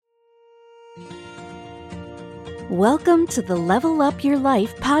Welcome to the Level Up Your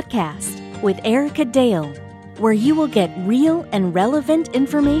Life podcast with Erica Dale, where you will get real and relevant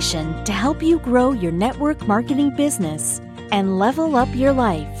information to help you grow your network marketing business and level up your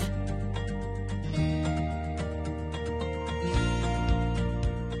life.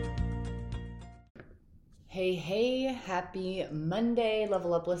 Hey, happy Monday,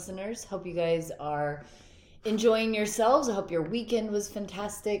 Level Up listeners. Hope you guys are enjoying yourselves. I hope your weekend was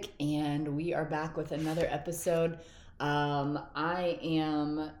fantastic, and we are back with another episode.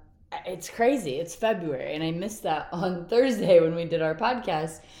 It's crazy. It's February, and I missed that on Thursday when we did our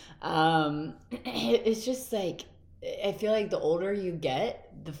podcast. It's just like, I feel like the older you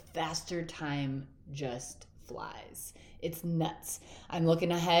get, the faster time just flies. It's nuts. I'm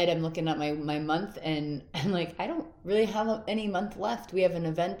looking ahead. I'm looking at my month, and I'm like, I don't really have any month left. We have an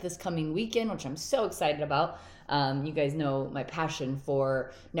event this coming weekend, which I'm so excited about. You guys know my passion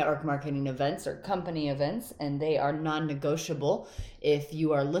for network marketing events or company events, and they are non-negotiable. If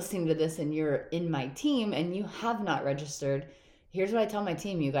you are listening to this and you're in my team and you have not registered, here's what I tell my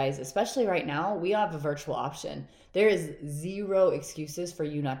team, you guys, especially right now, we have a virtual option. There is zero excuses for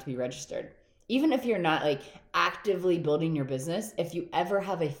you not to be registered. Even if you're not like actively building your business, if you ever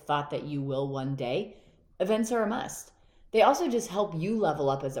have a thought that you will one day, events are a must. They also just help you level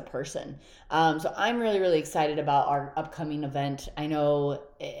up as a person. So I'm really, really excited about our upcoming event. I know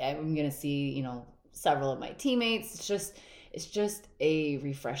I'm going to see, several of my teammates. It's just a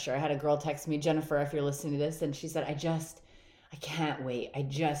refresher. I had a girl text me, Jennifer, if you're listening to this, and she said, I can't wait. I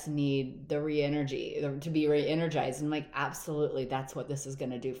just need the re-energy to be re-energized. And I'm like, absolutely, that's what this is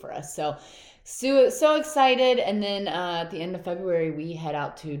going to do for us. So excited. And then at the end of February, we head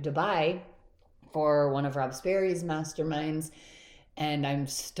out to Dubai for one of Rob Sperry's masterminds. And I'm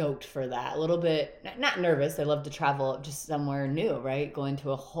stoked for that. A little bit, not nervous. I love to travel just somewhere new, right? Going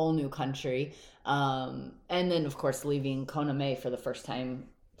to a whole new country. And then, of course, leaving Kona May for the first time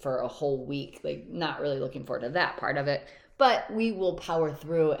for a whole week. Like, not really looking forward to that part of it. But we will power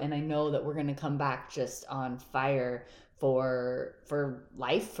through, and I know that we're going to come back just on fire for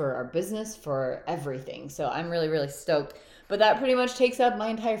life, for our business, for everything. So I'm really, really stoked. But that pretty much takes up my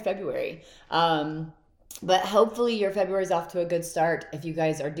entire February. But hopefully your February is off to a good start. If you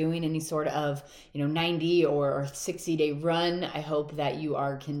guys are doing any sort of 90 or 60-day run, I hope that you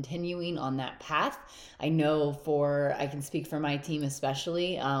are continuing on that path. I know I can speak for my team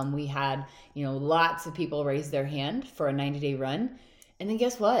especially. We had lots of people raise their hand for a 90-day run. And then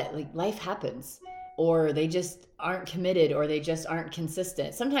guess what? Like, life happens. Or they just aren't committed, or they just aren't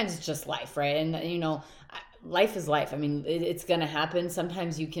consistent. Sometimes it's just life, right? And life is life. I mean, it's going to happen.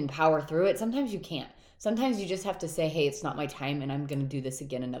 Sometimes you can power through it. Sometimes you can't. Sometimes you just have to say, hey, it's not my time, and I'm going to do this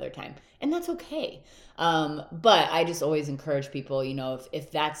again another time. And that's okay. But I just always encourage people,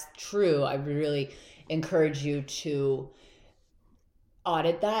 if that's true, I really encourage you to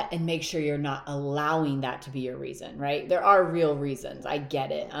audit that and make sure you're not allowing that to be your reason, right? There are real reasons. I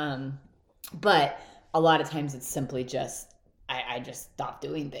get it. But a lot of times it's simply just, I just stopped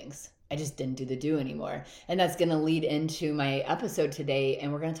doing things. I just didn't do the do anymore. And that's going to lead into my episode today.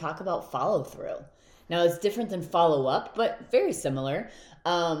 And we're going to talk about follow through. Now, it's different than follow up, but very similar.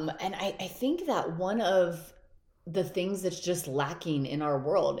 And I think that one of the things that's just lacking in our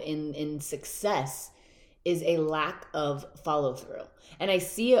world in success is a lack of follow through. And I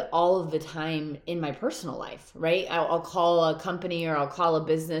see it all of the time in my personal life, right? I'll call a company or I'll call a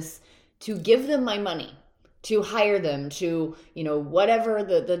business to give them my money, to hire them, to, whatever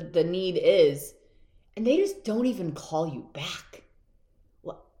the need is. And they just don't even call you back.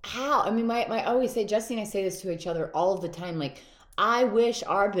 Well, how? I mean, I always say, Jesse and I say this to each other all of the time. Like, I wish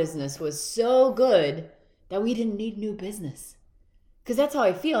our business was so good that we didn't need new business. Because that's how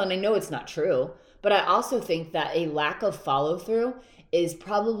I feel. And I know it's not true. But I also think that a lack of follow through is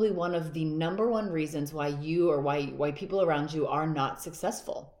probably one of the number one reasons why you or why people around you are not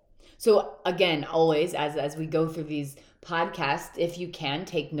successful. So again, always as we go through these podcasts, if you can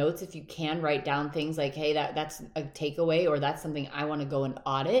take notes, if you can write down things like, hey, that's a takeaway, or that's something I want to go and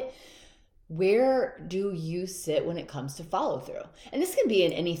audit. Where do you sit when it comes to follow through? And this can be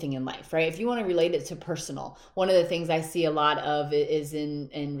in anything in life, right? If you want to relate it to personal, one of the things I see a lot of is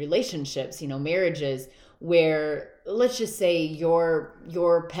in relationships, marriages, where let's just say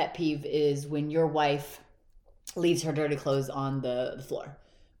your pet peeve is when your wife leaves her dirty clothes on the floor.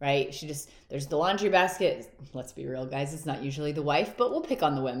 Right? There's the laundry basket. Let's be real, guys. It's not usually the wife, but we'll pick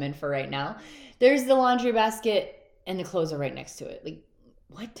on the women for right now. There's the laundry basket and the clothes are right next to it. Like,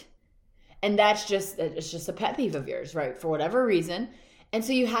 what? And it's just a pet peeve of yours, right? For whatever reason. And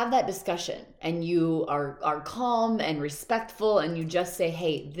so you have that discussion and you are calm and respectful, and you just say,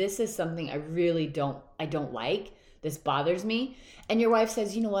 hey, this is something I really don't like. This bothers me. And your wife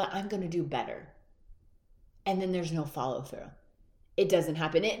says, you know what, I'm going to do better. And then there's no follow through. It doesn't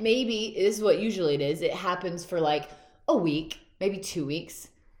happen. It maybe is what usually it is. It happens for like a week, maybe 2 weeks,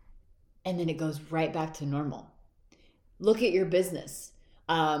 and then it goes right back to normal. Look at your business.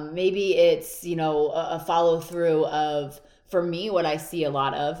 Maybe it's, a follow through of, for me, what I see a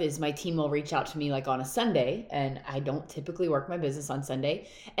lot of is my team will reach out to me like on a Sunday, and I don't typically work my business on Sunday.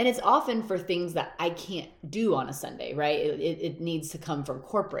 And it's often for things that I can't do on a Sunday, right? It needs to come from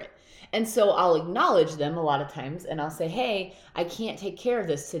corporate. And so I'll acknowledge them a lot of times and I'll say, hey, I can't take care of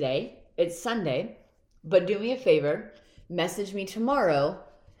this today. It's Sunday, but do me a favor, message me tomorrow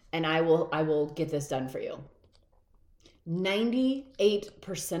and I will get this done for you.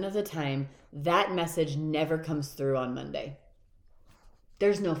 98% of the time, that message never comes through on Monday.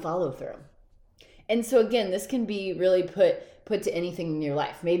 There's no follow through. And so again, this can be really put to anything in your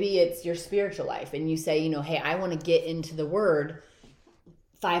life. Maybe it's your spiritual life and you say, hey, I want to get into the word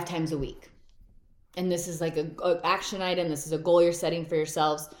 5 times a week. And this is like an action item. This is a goal you're setting for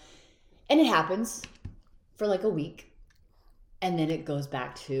yourselves. And it happens for like a week. And then it goes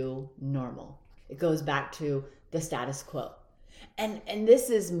back to normal. It goes back to the status quo. And this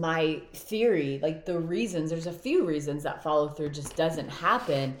is my theory, like the reasons, there's a few reasons that follow through just doesn't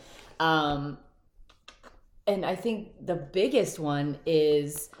happen. And I think the biggest one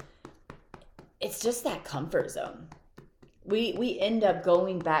is it's just that comfort zone. We end up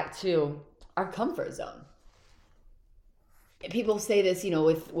going back to our comfort zone. People say this,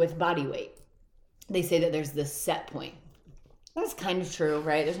 with body weight. They say that there's this set point. That's kind of true,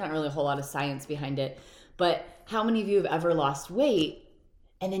 right? There's not really a whole lot of science behind it. But how many of you have ever lost weight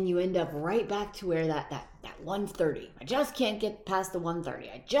and then you end up right back to where that 130? I just can't get past the 130.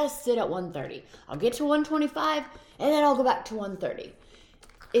 I just sit at 130. I'll get to 125 and then I'll go back to 130.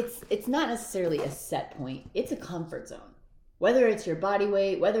 It's not necessarily a set point. It's a comfort zone. Whether it's your body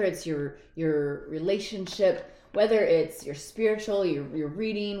weight, whether it's your relationship, whether it's your spiritual, your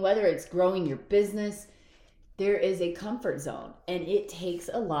reading, whether it's growing your business, there is a comfort zone. And it takes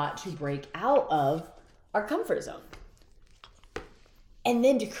a lot to break out of our comfort zone. And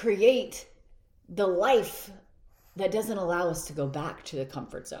then to create the life that doesn't allow us to go back to the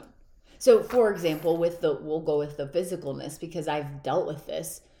comfort zone. So for example, we'll go with the physicalness because I've dealt with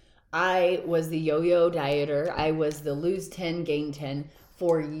this. I was the yo-yo dieter. I was the lose 10, gain 10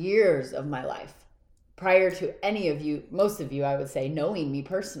 for years of my life. Prior to any of you, most of you, I would say, knowing me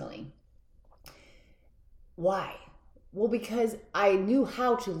personally. Why? Well, because I knew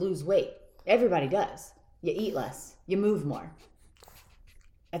how to lose weight. Everybody does. You eat less. You move more.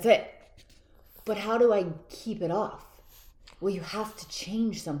 That's it. But how do I keep it off? Well, you have to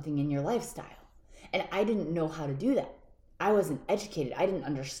change something in your lifestyle. And I didn't know how to do that. I wasn't educated. I didn't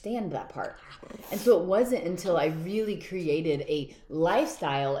understand that part. And so it wasn't until I really created a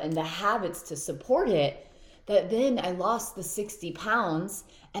lifestyle and the habits to support it that then I lost the 60 pounds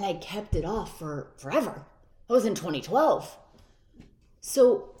and I kept it off for forever. That was in 2012.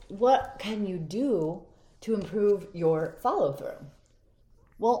 So what can you do to improve your follow through?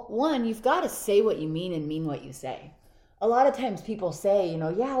 Well, one, you've got to say what you mean and mean what you say. A lot of times people say,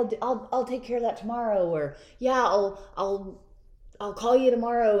 yeah, I'll take care of that tomorrow, or yeah, I'll call you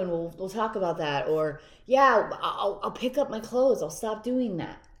tomorrow and we'll talk about that, or yeah, I'll pick up my clothes, I'll stop doing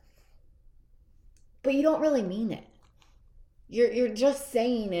that. But you don't really mean it. You're just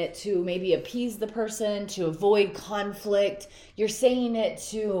saying it to maybe appease the person, to avoid conflict. You're saying it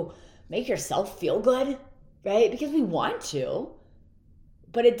to make yourself feel good, right? Because we want to.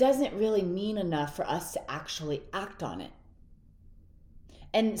 But it doesn't really mean enough for us to actually act on it.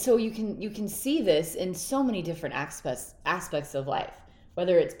 And so you can see this in so many different aspects of life,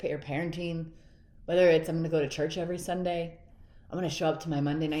 whether it's your parenting, whether it's I'm going to go to church every Sunday, I'm going to show up to my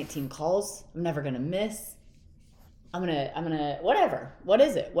Monday night team calls, I'm never going to miss, I'm going to whatever. What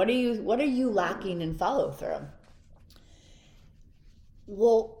is it? What are you lacking in follow through?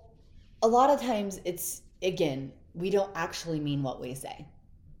 Well, a lot of times it's, again, we don't actually mean what we say.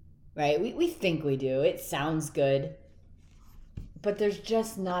 Right? We think we do. It sounds good. But there's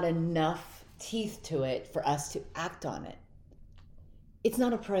just not enough teeth to it for us to act on it. It's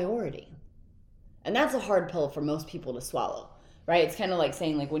not a priority. And that's a hard pill for most people to swallow, right? It's kind of like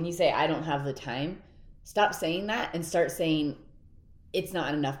saying, like, when you say, I don't have the time, stop saying that and start saying, it's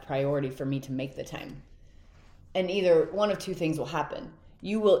not enough priority for me to make the time. And either one of two things will happen.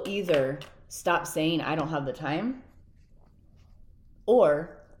 You will either stop saying, I don't have the time,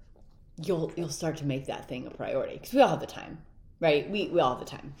 or you'll start to make that thing a priority, because we all have the time. right? We all the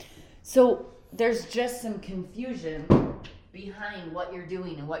time. So there's just some confusion behind what you're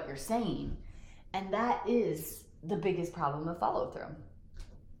doing and what you're saying. And that is the biggest problem of follow through.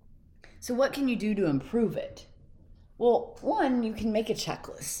 So what can you do to improve it? Well, one, you can make a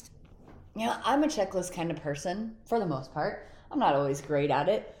checklist. I'm a checklist kind of person for the most part. I'm not always great at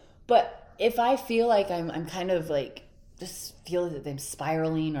it, but if I feel like I'm kind of like, just feel that I'm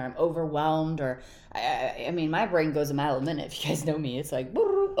spiraling or I'm overwhelmed or, I mean, my brain goes a mile a minute. If you guys know me, it's like,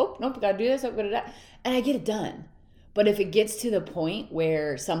 oh, nope, I gotta do this, and I get it done. But if it gets to the point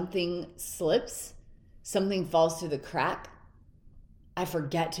where something slips, something falls through the crack, I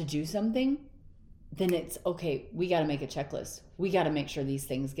forget to do something, then it's okay, we got to make a checklist. We got to make sure these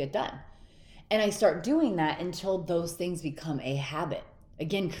things get done. And I start doing that until those things become a habit.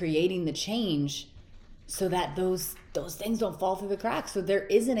 Again, creating the change so that those things don't fall through the cracks. So there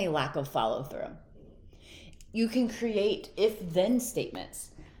isn't a lack of follow through. You can create if-then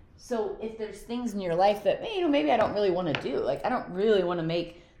statements. So if there's things in your life that, maybe I don't really want to do, like I don't really want to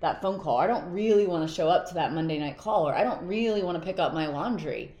make that phone call. I don't really want to show up to that Monday night call, or I don't really want to pick up my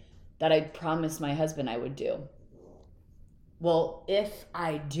laundry that I promised my husband I would do. Well, if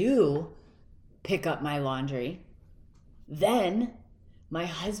I do pick up my laundry, then my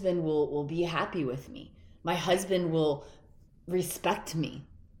husband will be happy with me. My husband will respect me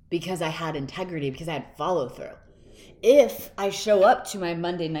because I had integrity, because I had follow through. If I show up to my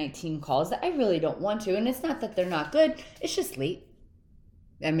Monday night team calls that I really don't want to, and it's not that they're not good, it's just late.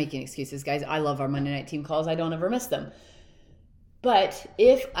 I'm making excuses, guys. I love our Monday night team calls. I don't ever miss them. But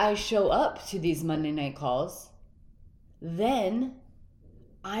if I show up to these Monday night calls, then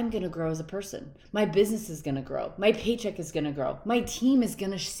I'm going to grow as a person. My business is going to grow. My paycheck is going to grow. My team is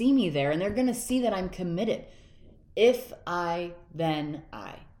going to see me there, and they're going to see that I'm committed. If I, then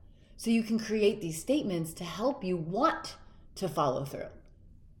I. So you can create these statements to help you want to follow through.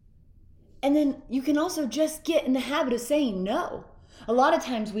 And then you can also just get in the habit of saying no. A lot of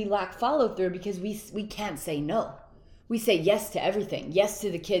times we lack follow through because we can't say no. We say yes to everything. Yes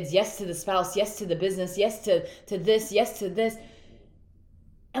to the kids, yes to the spouse, yes to the business, yes to this, yes to this.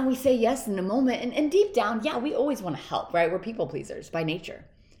 And we say yes in the moment. And deep down, we always want to help, right? We're people pleasers by nature.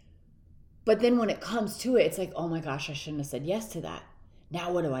 But then when it comes to it, it's like, oh my gosh, I shouldn't have said yes to that.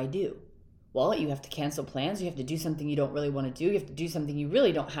 Now what do I do? Well, you have to cancel plans. You have to do something you don't really want to do. You have to do something you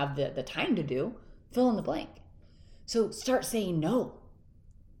really don't have the time to do. Fill in the blank. So start saying no.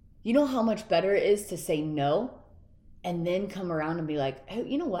 You know how much better it is to say no and then come around and be like, oh,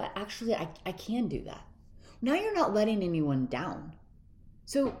 you know what? Actually, I can do that. Now you're not letting anyone down.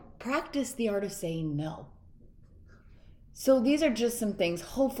 So practice the art of saying no. So these are just some things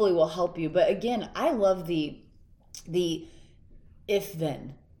hopefully will help you. But again, I love the if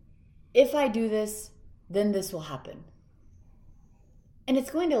then. If I do this, then this will happen. And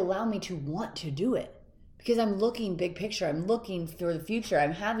it's going to allow me to want to do it because I'm looking big picture. I'm looking for the future.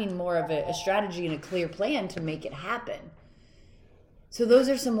 I'm having more of a strategy and a clear plan to make it happen. So those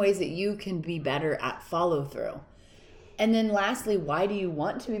are some ways that you can be better at follow through. And then lastly, why do you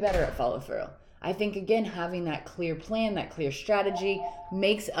want to be better at follow through? I think, again, having that clear plan, that clear strategy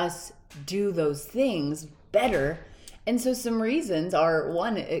makes us do those things better. And so some reasons are,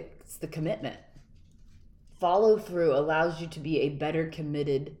 one, it's the commitment. Follow through allows you to be a better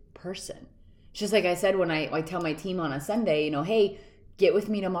committed person. It's just like I said when I tell my team on a Sunday, hey, get with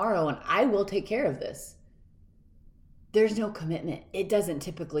me tomorrow and I will take care of this. There's no commitment. It doesn't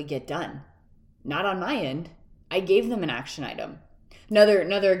typically get done. Not on my end. I gave them an action item.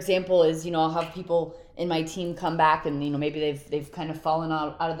 Another example is, I'll have people in my team come back and, maybe they've kind of fallen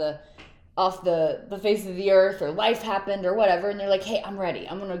off the face of the earth, or life happened or whatever. And they're like, hey, I'm ready.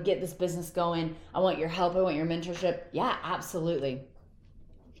 I'm going to get this business going. I want your help. I want your mentorship. Yeah, absolutely.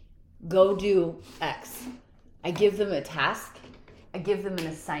 Go do X. I give them a task. I give them an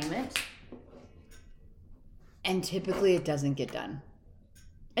assignment. And typically it doesn't get done.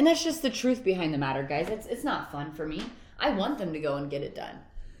 And that's just the truth behind the matter, guys. It's not fun for me. I want them to go and get it done.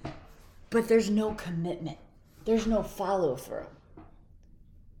 But there's no commitment. There's no follow through.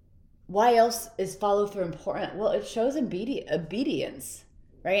 Why else is follow through important? Well, it shows obedience,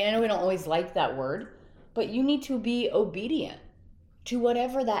 right? I know we don't always like that word, but you need to be obedient to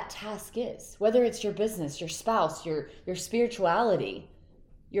whatever that task is, whether it's your business, your spouse, your spirituality,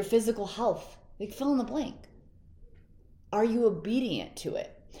 your physical health. Like, fill in the blank. Are you obedient to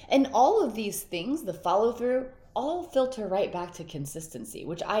it? And all of these things, the follow through, all filter right back to consistency,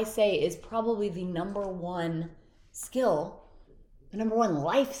 which I say is probably the number one skill, the number one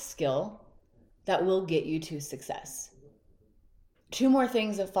life skill that will get you to success. Two more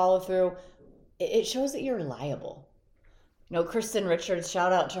things that follow through. It shows that you're reliable. Kristen Richards,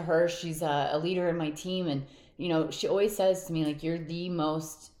 shout out to her. She's a leader in my team. And, she always says to me, like, you're the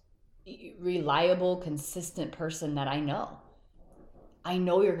most reliable, consistent person that I know. I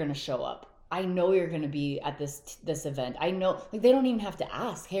know you're going to show up. I know you're going to be at this event. I know, like, they don't even have to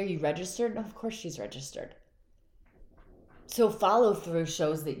ask, hey, are you registered? No, of course she's registered. So follow through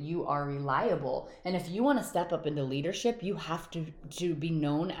shows that you are reliable. And if you want to step up into leadership, you have to be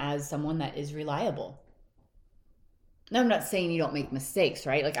known as someone that is reliable. Now, I'm not saying you don't make mistakes,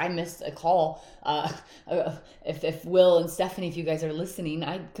 right? Like, I missed a call. If Will and Stephanie, if you guys are listening,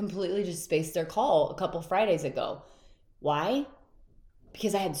 I completely just spaced their call a couple Fridays ago. Why?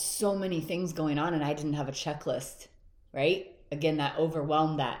 Because I had so many things going on and I didn't have a checklist, right? Again, that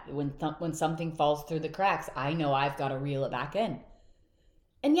overwhelmed that. When something falls through the cracks, I know I've got to reel it back in.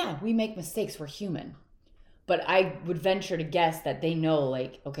 And yeah, we make mistakes. We're human. But I would venture to guess that they know,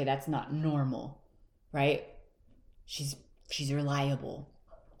 like, okay, that's not normal, right? She's reliable.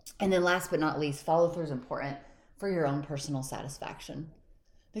 And then last but not least, follow through is important for your own personal satisfaction.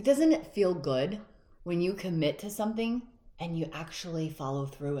 Like, doesn't it feel good when you commit to something and you actually follow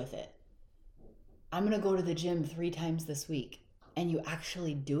through with it? I'm going to go to the gym 3 times this week, and you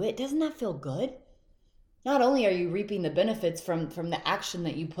actually do it. Doesn't that feel good? Not only are you reaping the benefits from the action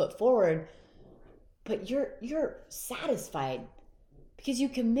that you put forward, but you're satisfied because you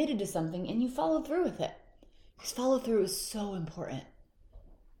committed to something and you followed through with it. Because follow through is so important,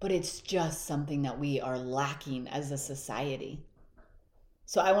 but it's just something that we are lacking as a society.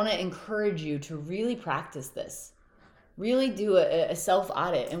 So I want to encourage you to really practice this. Really do a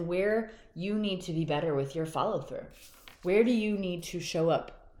self-audit and where you need to be better with your follow-through. Where do you need to show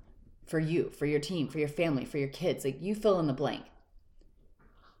up for you, for your team, for your family, for your kids? Like, you fill in the blank.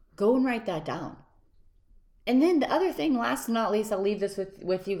 Go and write that down. And then the other thing, last but not least, I'll leave this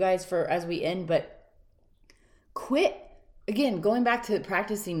with you guys for as we end, but quit. Again, going back to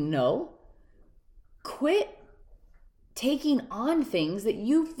practicing no. Quit taking on things that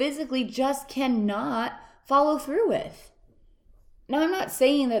you physically just cannot follow through with. Now, I'm not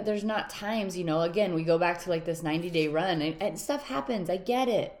saying that there's not times, again, we go back to like this 90-day run and stuff happens. I get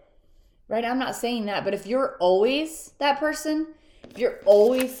it, right? I'm not saying that. But if you're always that person, if you're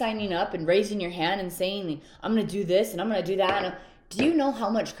always signing up and raising your hand and saying, I'm going to do this and I'm going to do that, do you know how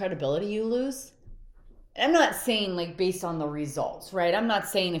much credibility you lose? I'm not saying like based on the results, right? I'm not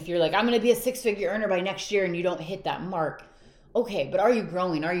saying if you're like, I'm going to be a 6-figure earner by next year and you don't hit that mark. Okay, but are you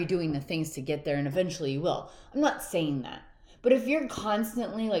growing? Are you doing the things to get there? And eventually you will. I'm not saying that. But if you're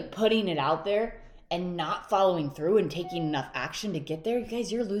constantly like putting it out there and not following through and taking enough action to get there, you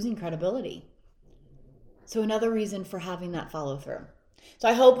guys, you're losing credibility. So another reason for having that follow through. So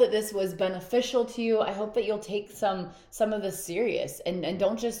I hope that this was beneficial to you. I hope that you'll take some of this serious and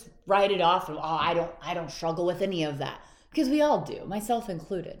don't just write it off and, I don't struggle with any of that. Because we all do, myself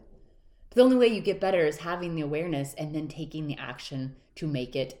included. But the only way you get better is having the awareness and then taking the action to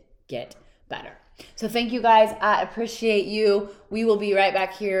make it get better. So thank you guys. I appreciate you. We will be right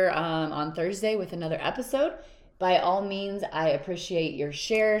back here on Thursday with another episode. By all means, I appreciate your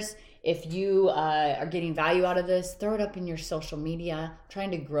shares. If you are getting value out of this, throw it up in your social media. I'm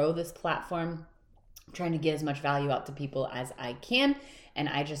trying to grow this platform. I'm trying to get as much value out to people as I can. And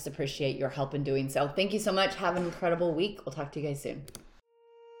I just appreciate your help in doing so. Thank you so much. Have an incredible week. We'll talk to you guys soon.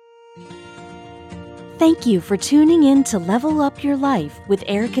 Thank you for tuning in to Level Up Your Life with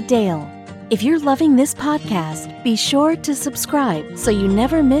Erica Dale. If you're loving this podcast, be sure to subscribe so you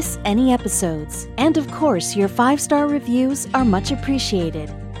never miss any episodes. And of course, your 5-star reviews are much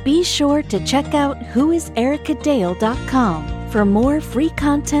appreciated. Be sure to check out whoisericadale.com for more free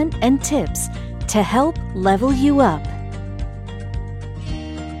content and tips to help level you up.